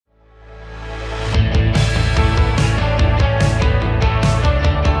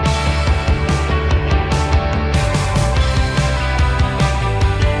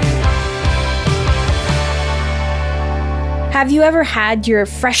Have you ever had your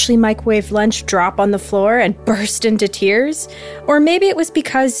freshly microwaved lunch drop on the floor and burst into tears? Or maybe it was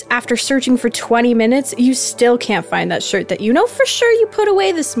because after searching for 20 minutes, you still can't find that shirt that you know for sure you put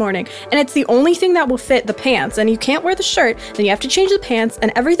away this morning, and it's the only thing that will fit the pants, and you can't wear the shirt, then you have to change the pants,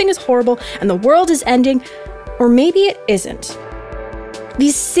 and everything is horrible, and the world is ending. Or maybe it isn't.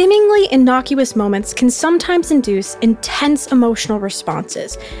 These seemingly innocuous moments can sometimes induce intense emotional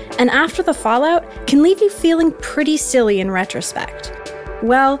responses, and after the fallout, can leave you feeling pretty silly in retrospect.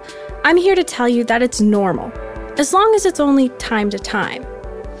 Well, I'm here to tell you that it's normal, as long as it's only time to time.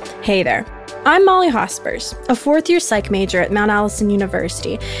 Hey there, I'm Molly Hospers, a fourth-year psych major at Mount Allison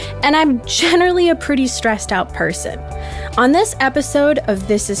University, and I'm generally a pretty stressed out person. On this episode of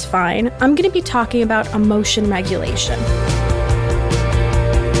This Is Fine, I'm going to be talking about emotion regulation.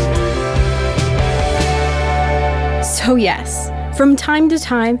 So yes, from time to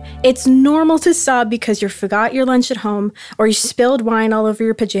time, it's normal to sob because you forgot your lunch at home or you spilled wine all over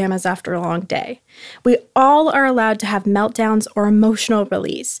your pajamas after a long day. We all are allowed to have meltdowns or emotional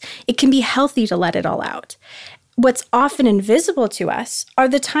release. It can be healthy to let it all out. What's often invisible to us are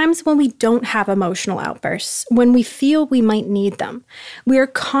the times when we don't have emotional outbursts, when we feel we might need them. We are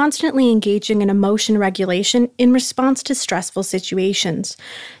constantly engaging in emotion regulation in response to stressful situations.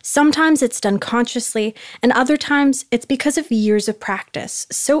 Sometimes it's done consciously, and other times it's because of years of practice,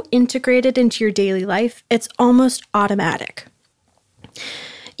 so integrated into your daily life, it's almost automatic.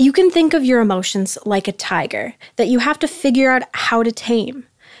 You can think of your emotions like a tiger that you have to figure out how to tame.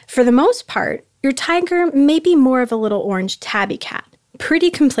 For the most part, your tiger may be more of a little orange tabby cat,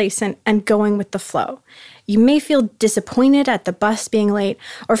 pretty complacent and going with the flow. You may feel disappointed at the bus being late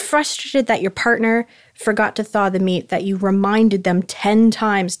or frustrated that your partner forgot to thaw the meat that you reminded them 10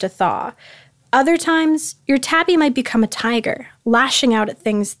 times to thaw. Other times, your tabby might become a tiger, lashing out at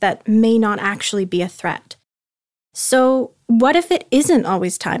things that may not actually be a threat. So, what if it isn't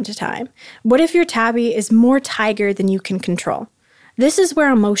always time to time? What if your tabby is more tiger than you can control? This is where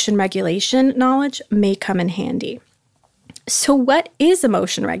emotion regulation knowledge may come in handy. So what is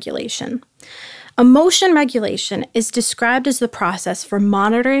emotion regulation? Emotion regulation is described as the process for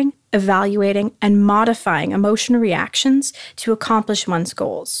monitoring, evaluating, and modifying emotional reactions to accomplish one's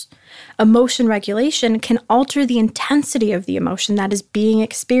goals. Emotion regulation can alter the intensity of the emotion that is being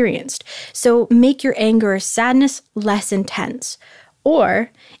experienced, so make your anger or sadness less intense.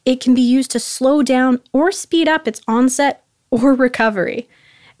 Or it can be used to slow down or speed up its onset or recovery.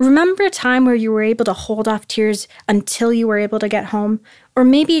 Remember a time where you were able to hold off tears until you were able to get home? Or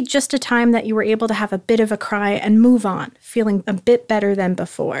maybe just a time that you were able to have a bit of a cry and move on, feeling a bit better than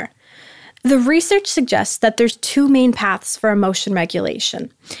before. The research suggests that there's two main paths for emotion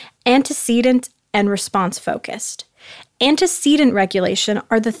regulation: antecedent and response-focused. Antecedent regulation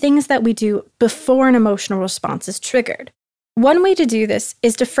are the things that we do before an emotional response is triggered. One way to do this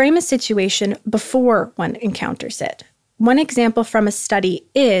is to frame a situation before one encounters it. One example from a study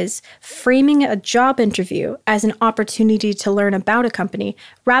is framing a job interview as an opportunity to learn about a company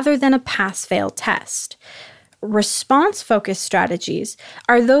rather than a pass-fail test. Response-focused strategies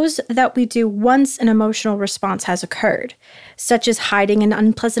are those that we do once an emotional response has occurred, such as hiding an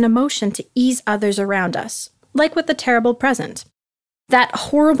unpleasant emotion to ease others around us, like with a terrible present. That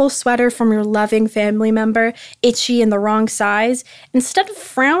horrible sweater from your loving family member, itchy and the wrong size, instead of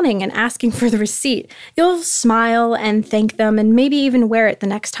frowning and asking for the receipt, you'll smile and thank them and maybe even wear it the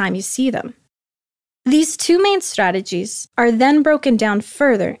next time you see them. These two main strategies are then broken down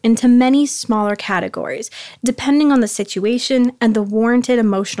further into many smaller categories, depending on the situation and the warranted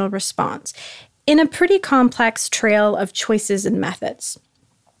emotional response, in a pretty complex trail of choices and methods.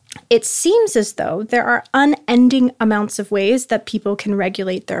 It seems as though there are unending amounts of ways that people can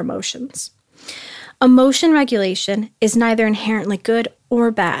regulate their emotions. Emotion regulation is neither inherently good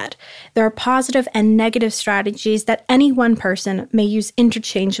or bad. There are positive and negative strategies that any one person may use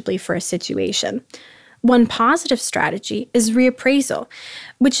interchangeably for a situation. One positive strategy is reappraisal,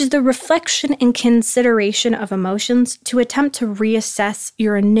 which is the reflection and consideration of emotions to attempt to reassess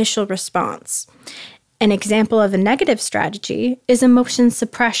your initial response. An example of a negative strategy is emotion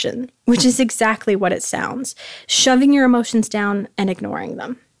suppression, which is exactly what it sounds, shoving your emotions down and ignoring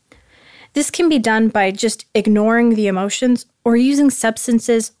them. This can be done by just ignoring the emotions or using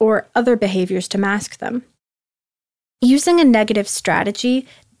substances or other behaviors to mask them. Using a negative strategy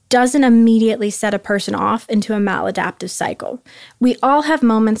doesn't immediately set a person off into a maladaptive cycle. We all have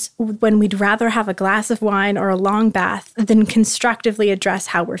moments when we'd rather have a glass of wine or a long bath than constructively address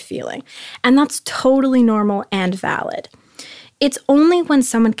how we're feeling. And that's totally normal and valid. It's only when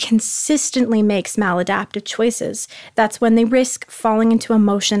someone consistently makes maladaptive choices that's when they risk falling into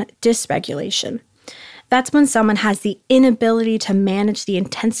emotion dysregulation. That's when someone has the inability to manage the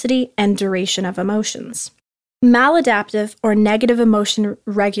intensity and duration of emotions. Maladaptive or negative emotion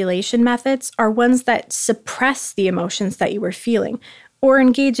regulation methods are ones that suppress the emotions that you were feeling or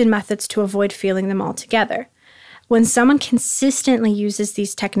engage in methods to avoid feeling them altogether. When someone consistently uses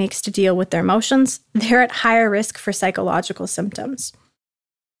these techniques to deal with their emotions, they're at higher risk for psychological symptoms.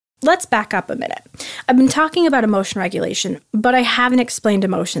 Let's back up a minute. I've been talking about emotion regulation, but I haven't explained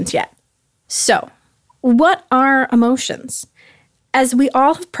emotions yet. So, what are emotions? As we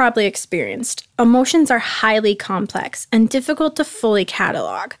all have probably experienced, emotions are highly complex and difficult to fully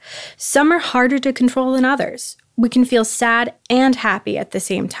catalog. Some are harder to control than others. We can feel sad and happy at the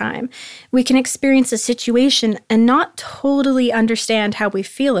same time. We can experience a situation and not totally understand how we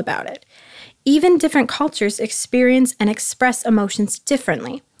feel about it. Even different cultures experience and express emotions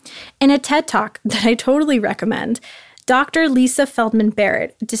differently. In a TED Talk that I totally recommend, Dr. Lisa Feldman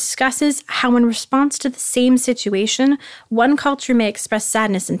Barrett discusses how in response to the same situation, one culture may express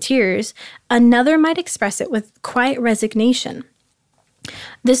sadness and tears, another might express it with quiet resignation.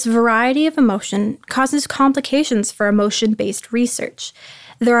 This variety of emotion causes complications for emotion-based research.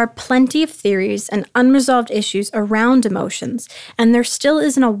 There are plenty of theories and unresolved issues around emotions, and there still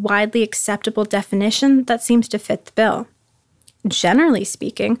isn't a widely acceptable definition that seems to fit the bill. Generally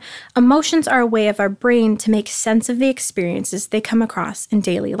speaking, emotions are a way of our brain to make sense of the experiences they come across in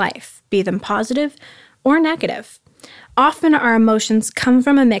daily life, be them positive or negative. Often our emotions come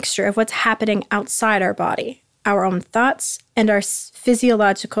from a mixture of what's happening outside our body, our own thoughts, and our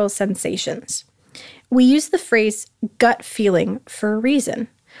physiological sensations. We use the phrase gut feeling for a reason.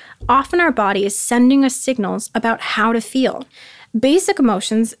 Often our body is sending us signals about how to feel. Basic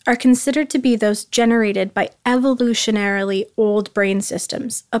emotions are considered to be those generated by evolutionarily old brain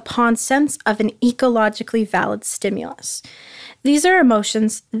systems upon sense of an ecologically valid stimulus. These are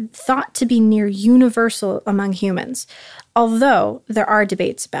emotions thought to be near universal among humans, although there are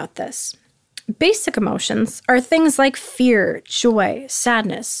debates about this. Basic emotions are things like fear, joy,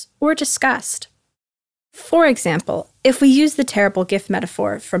 sadness, or disgust. For example, if we use the terrible gift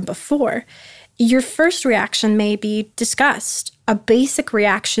metaphor from before, your first reaction may be disgust, a basic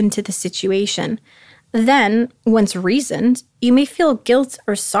reaction to the situation. Then, once reasoned, you may feel guilt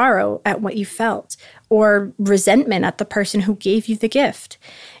or sorrow at what you felt, or resentment at the person who gave you the gift.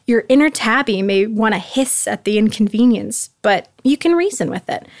 Your inner tabby may want to hiss at the inconvenience, but you can reason with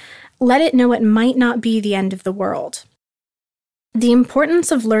it. Let it know it might not be the end of the world. The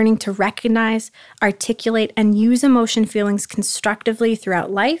importance of learning to recognize, articulate, and use emotion feelings constructively throughout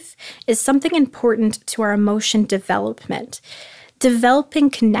life is something important to our emotion development. Developing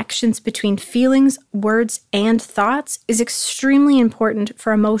connections between feelings, words, and thoughts is extremely important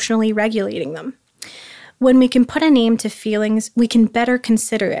for emotionally regulating them. When we can put a name to feelings, we can better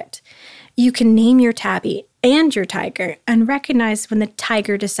consider it. You can name your tabby and your tiger and recognize when the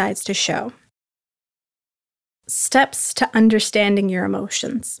tiger decides to show. Steps to understanding your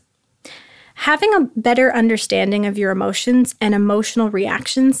emotions. Having a better understanding of your emotions and emotional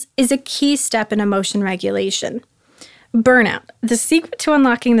reactions is a key step in emotion regulation. Burnout, the secret to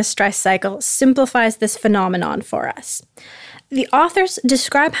unlocking the stress cycle, simplifies this phenomenon for us. The authors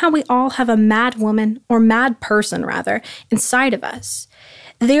describe how we all have a mad woman, or mad person rather, inside of us.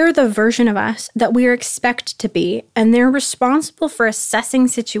 They're the version of us that we are expected to be, and they're responsible for assessing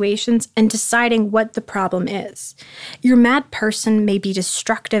situations and deciding what the problem is. Your mad person may be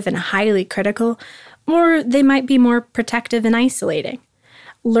destructive and highly critical, or they might be more protective and isolating.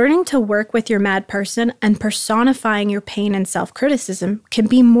 Learning to work with your mad person and personifying your pain and self-criticism can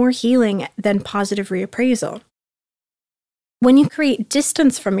be more healing than positive reappraisal. When you create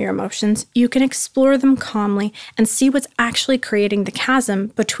distance from your emotions, you can explore them calmly and see what's actually creating the chasm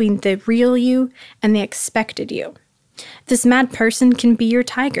between the real you and the expected you. This mad person can be your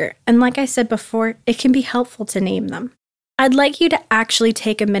tiger, and like I said before, it can be helpful to name them. I'd like you to actually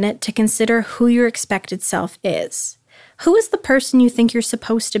take a minute to consider who your expected self is. Who is the person you think you're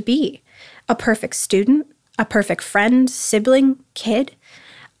supposed to be? A perfect student? A perfect friend, sibling, kid?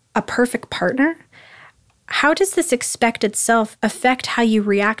 A perfect partner? How does this expected self affect how you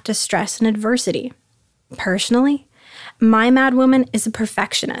react to stress and adversity? Personally, my mad woman is a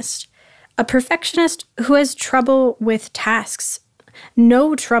perfectionist who has trouble with tasks,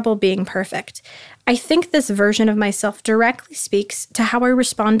 no trouble being perfect. I think this version of myself directly speaks to how I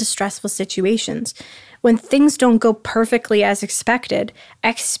respond to stressful situations. When things don't go perfectly as expected, I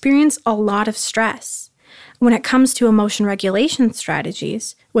experience a lot of stress. When it comes to emotion regulation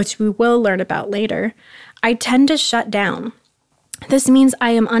strategies, which we will learn about later, I tend to shut down. This means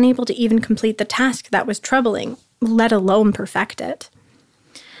I am unable to even complete the task that was troubling, let alone perfect it.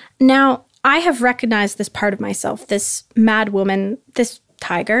 Now, I have recognized this part of myself, this mad woman, this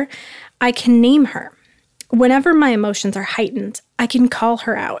tiger. I can name her. Whenever my emotions are heightened, I can call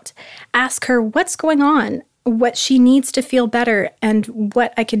her out, ask her what's going on, what she needs to feel better, and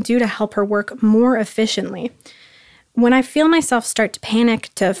what I can do to help her work more efficiently. When I feel myself start to panic,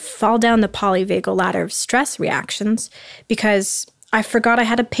 to fall down the polyvagal ladder of stress reactions because I forgot I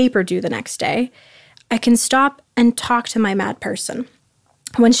had a paper due the next day, I can stop and talk to my mad person.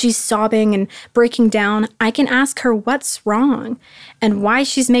 When she's sobbing and breaking down, I can ask her what's wrong and why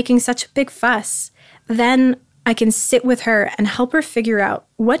she's making such a big fuss. Then I can sit with her and help her figure out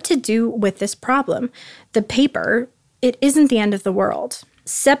what to do with this problem. The paper, it isn't the end of the world.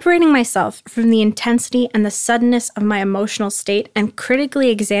 Separating myself from the intensity and the suddenness of my emotional state and critically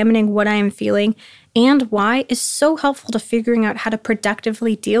examining what I am feeling and why is so helpful to figuring out how to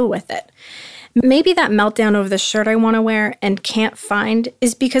productively deal with it. Maybe that meltdown over the shirt I want to wear and can't find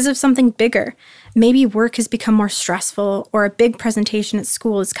is because of something bigger. Maybe work has become more stressful or a big presentation at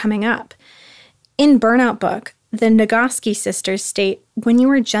school is coming up. In Burnout Book, the Nagoski sisters state, when you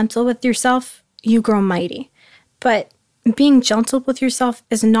are gentle with yourself, you grow mighty. But being gentle with yourself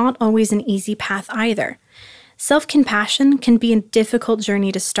is not always an easy path either. Self-compassion can be a difficult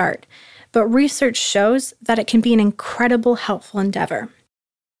journey to start, but research shows that it can be an incredible helpful endeavor.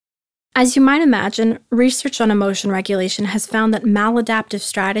 As you might imagine, research on emotion regulation has found that maladaptive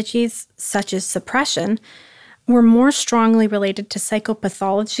strategies, such as suppression, were more strongly related to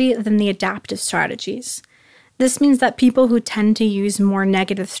psychopathology than the adaptive strategies. This means that people who tend to use more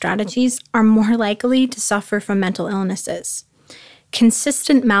negative strategies are more likely to suffer from mental illnesses.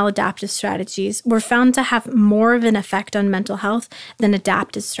 Consistent maladaptive strategies were found to have more of an effect on mental health than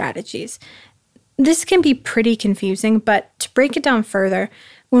adaptive strategies. This can be pretty confusing, but to break it down further,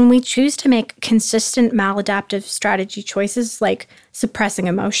 when we choose to make consistent maladaptive strategy choices like suppressing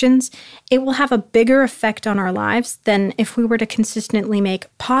emotions, it will have a bigger effect on our lives than if we were to consistently make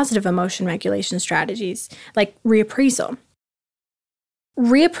positive emotion regulation strategies like reappraisal.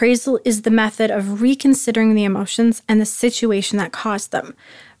 Reappraisal is the method of reconsidering the emotions and the situation that caused them,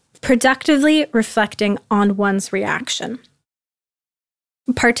 productively reflecting on one's reaction.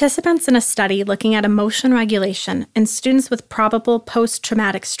 Participants in a study looking at emotion regulation in students with probable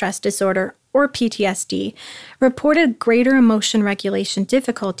post-traumatic stress disorder, or PTSD, reported greater emotion regulation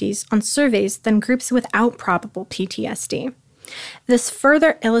difficulties on surveys than groups without probable PTSD. This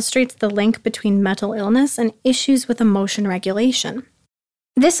further illustrates the link between mental illness and issues with emotion regulation.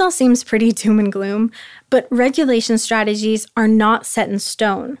 This all seems pretty doom and gloom, but regulation strategies are not set in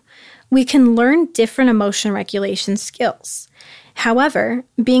stone. We can learn different emotion regulation skills. However,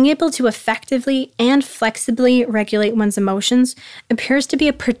 being able to effectively and flexibly regulate one's emotions appears to be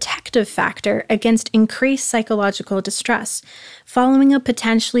a protective factor against increased psychological distress following a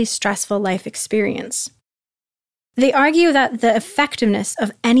potentially stressful life experience. They argue that the effectiveness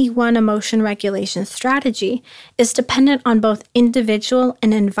of any one emotion regulation strategy is dependent on both individual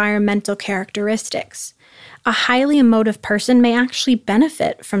and environmental characteristics. A highly emotive person may actually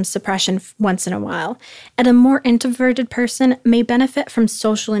benefit from suppression once in a while, and a more introverted person may benefit from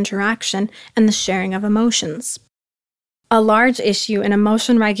social interaction and the sharing of emotions. A large issue in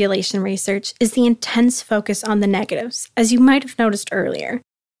emotion regulation research is the intense focus on the negatives, as you might have noticed earlier.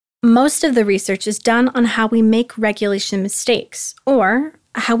 Most of the research is done on how we make regulation mistakes, or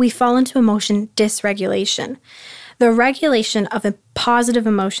how we fall into emotion dysregulation. The regulation of positive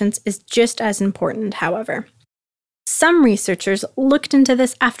emotions is just as important, however. Some researchers looked into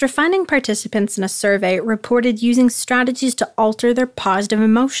this after finding participants in a survey reported using strategies to alter their positive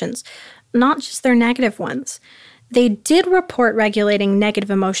emotions, not just their negative ones. They did report regulating negative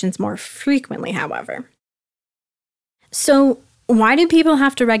emotions more frequently, however. So, why do people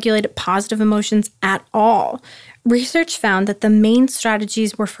have to regulate positive emotions at all? Research found that the main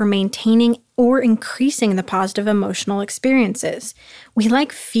strategies were for maintaining or increasing the positive emotional experiences. We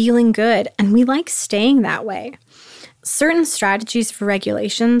like feeling good, and we like staying that way. Certain strategies for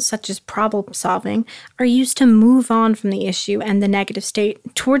regulation, such as problem solving, are used to move on from the issue and the negative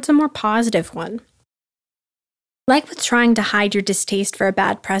state towards a more positive one. Like with trying to hide your distaste for a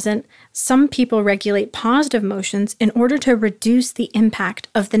bad present, some people regulate positive emotions in order to reduce the impact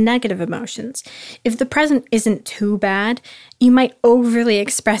of the negative emotions. If the present isn't too bad, you might overly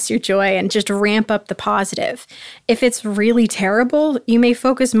express your joy and just ramp up the positive. If it's really terrible, you may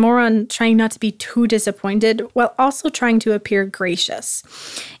focus more on trying not to be too disappointed while also trying to appear gracious.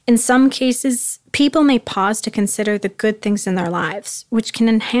 In some cases, people may pause to consider the good things in their lives, which can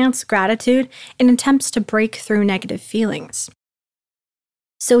enhance gratitude in attempts to break through negative feelings.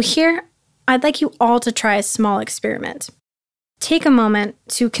 So here, I'd like you all to try a small experiment. Take a moment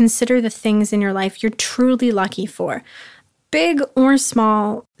to consider the things in your life you're truly lucky for. Big or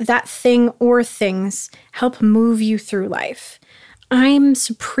small, that thing or things help move you through life. I'm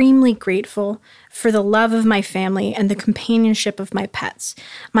supremely grateful for the love of my family and the companionship of my pets,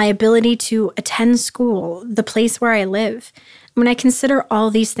 my ability to attend school, the place where I live. When I consider all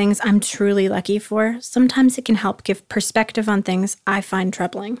these things I'm truly lucky for, sometimes it can help give perspective on things I find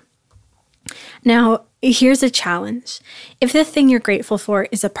troubling. Now, here's a challenge. If the thing you're grateful for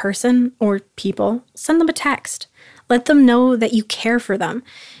is a person or people, send them a text. Let them know that you care for them.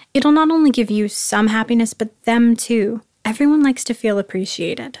 It'll not only give you some happiness, but them too. Everyone likes to feel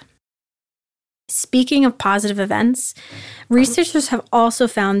appreciated. Speaking of positive events, researchers have also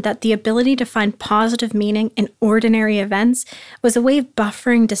found that the ability to find positive meaning in ordinary events was a way of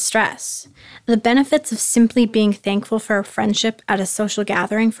buffering distress. The benefits of simply being thankful for a friendship at a social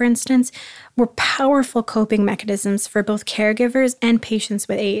gathering, for instance, were powerful coping mechanisms for both caregivers and patients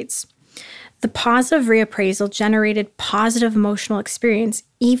with AIDS. The positive reappraisal generated positive emotional experience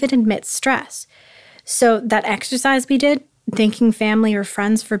even amidst stress. So that exercise we did, thanking family or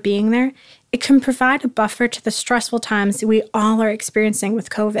friends for being there, it can provide a buffer to the stressful times we all are experiencing with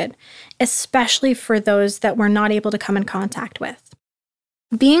COVID, especially for those that we're not able to come in contact with.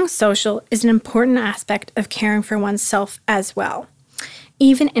 Being social is an important aspect of caring for oneself as well.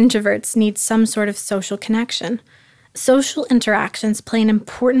 Even introverts need some sort of social connection. Social interactions play an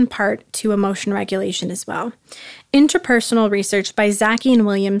important part to emotion regulation as well. Interpersonal research by Zaki and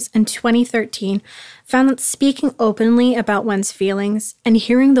Williams in 2013 found that speaking openly about one's feelings and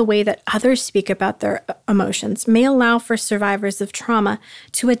hearing the way that others speak about their emotions may allow for survivors of trauma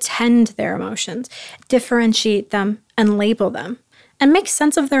to attend their emotions, differentiate them, and label them, and make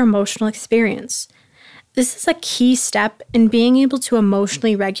sense of their emotional experience. This is a key step in being able to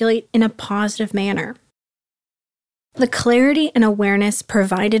emotionally regulate in a positive manner. The clarity and awareness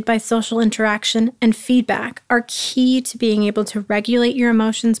provided by social interaction and feedback are key to being able to regulate your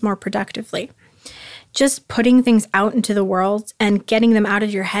emotions more productively. Just putting things out into the world and getting them out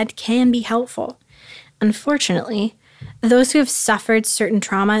of your head can be helpful. Unfortunately, those who have suffered certain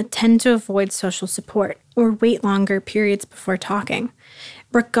trauma tend to avoid social support or wait longer periods before talking.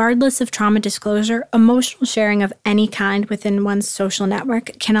 Regardless of trauma disclosure, emotional sharing of any kind within one's social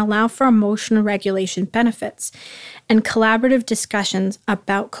network can allow for emotional regulation benefits and collaborative discussions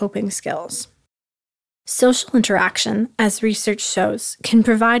about coping skills. Social interaction, as research shows, can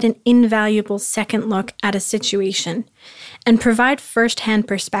provide an invaluable second look at a situation and provide first-hand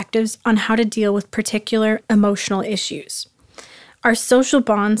perspectives on how to deal with particular emotional issues. Our social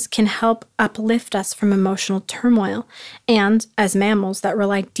bonds can help uplift us from emotional turmoil, and as mammals that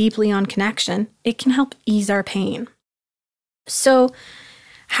rely deeply on connection, it can help ease our pain. So,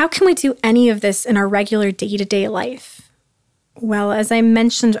 how can we do any of this in our regular day-to-day life? Well, as I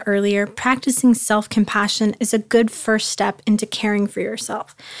mentioned earlier, practicing self-compassion is a good first step into caring for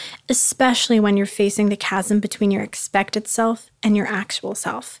yourself, especially when you're facing the chasm between your expected self and your actual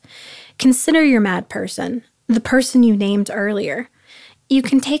self. Consider your mad person, the person you named earlier. You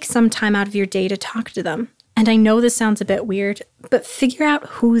can take some time out of your day to talk to them. And I know this sounds a bit weird, but figure out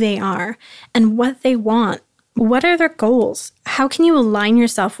who they are and what they want. What are their goals? How can you align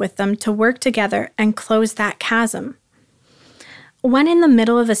yourself with them to work together and close that chasm? When in the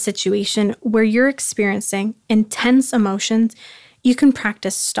middle of a situation where you're experiencing intense emotions, you can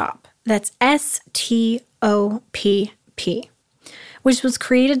practice STOP. That's STOPP, which was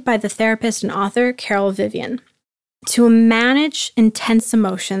created by the therapist and author Carol Vivian. To manage intense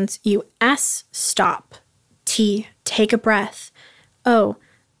emotions, you S, stop. T, take a breath. O,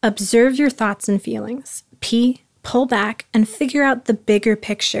 observe your thoughts and feelings. P, pull back and figure out the bigger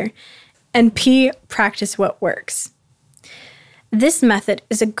picture. And P, practice what works. This method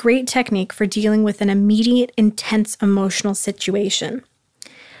is a great technique for dealing with an immediate, intense emotional situation.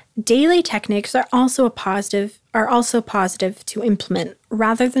 Daily techniques are also positive to implement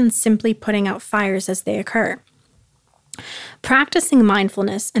rather than simply putting out fires as they occur. Practicing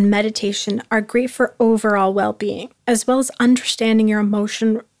mindfulness and meditation are great for overall well-being, as well as understanding your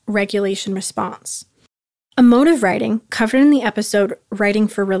emotion regulation response. Emotive writing, covered in the episode Writing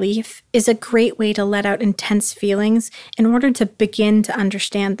for Relief, is a great way to let out intense feelings in order to begin to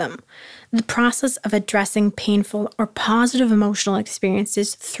understand them. The process of addressing painful or positive emotional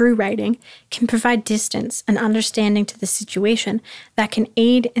experiences through writing can provide distance and understanding to the situation that can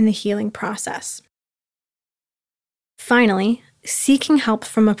aid in the healing process. Finally, seeking help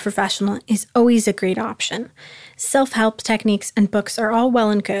from a professional is always a great option. Self-help techniques and books are all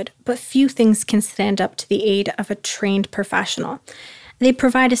well and good, but few things can stand up to the aid of a trained professional. They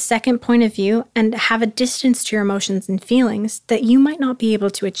provide a second point of view and have a distance to your emotions and feelings that you might not be able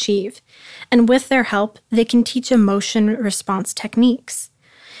to achieve. And with their help, they can teach emotion response techniques.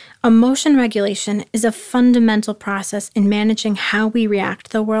 Emotion regulation is a fundamental process in managing how we react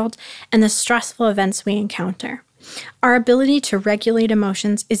to the world and the stressful events we encounter. Our ability to regulate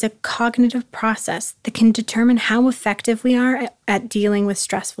emotions is a cognitive process that can determine how effective we are at dealing with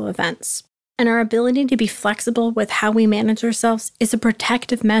stressful events. And our ability to be flexible with how we manage ourselves is a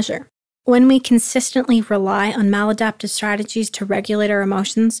protective measure. When we consistently rely on maladaptive strategies to regulate our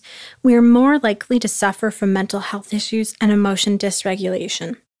emotions, we are more likely to suffer from mental health issues and emotion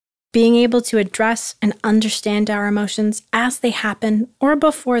dysregulation. Being able to address and understand our emotions as they happen or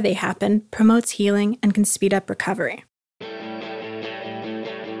before they happen promotes healing and can speed up recovery.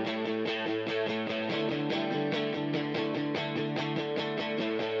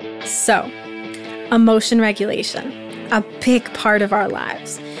 So, emotion regulation, a big part of our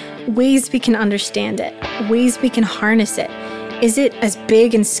lives. Ways we can understand it, ways we can harness it. Is it as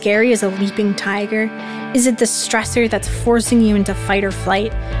big and scary as a leaping tiger? Is it the stressor that's forcing you into fight or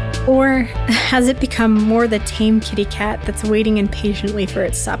flight? Or has it become more the tame kitty cat that's waiting impatiently for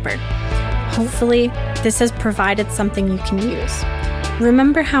its supper? Hopefully, this has provided something you can use.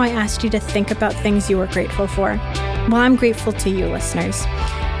 Remember how I asked you to think about things you were grateful for? Well, I'm grateful to you, listeners.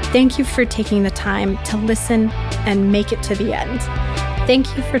 Thank you for taking the time to listen and make it to the end.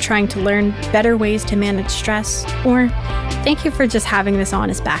 Thank you for trying to learn better ways to manage stress, or thank you for just having this on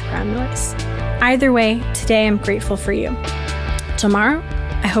as background noise. Either way, today I'm grateful for you. Tomorrow,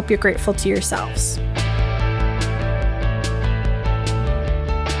 I hope you're grateful to yourselves.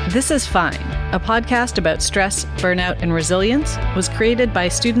 This is Fine, a podcast about stress, burnout, and resilience, was created by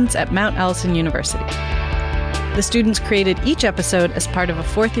students at Mount Allison University. The students created each episode as part of a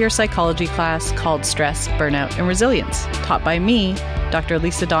fourth-year psychology class called Stress, Burnout, and Resilience, taught by me, Dr.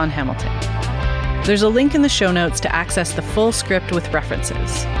 Lisa Dawn Hamilton. There's a link in the show notes to access the full script with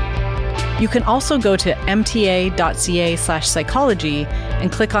references. You can also go to mta.ca/psychology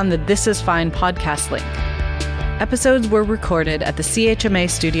and click on the This Is Fine podcast link. Episodes were recorded at the CHMA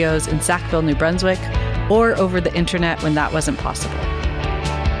studios in Sackville, New Brunswick, or over the internet when that wasn't possible.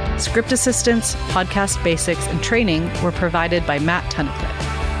 Script assistance, podcast basics, and training were provided by Matt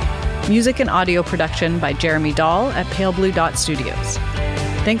Tunnicliffe. Music and audio production by Jeremy Dahl at Pale Blue Dot Studios.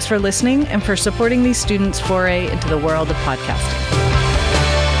 Thanks for listening and for supporting these students' foray into the world of podcasting.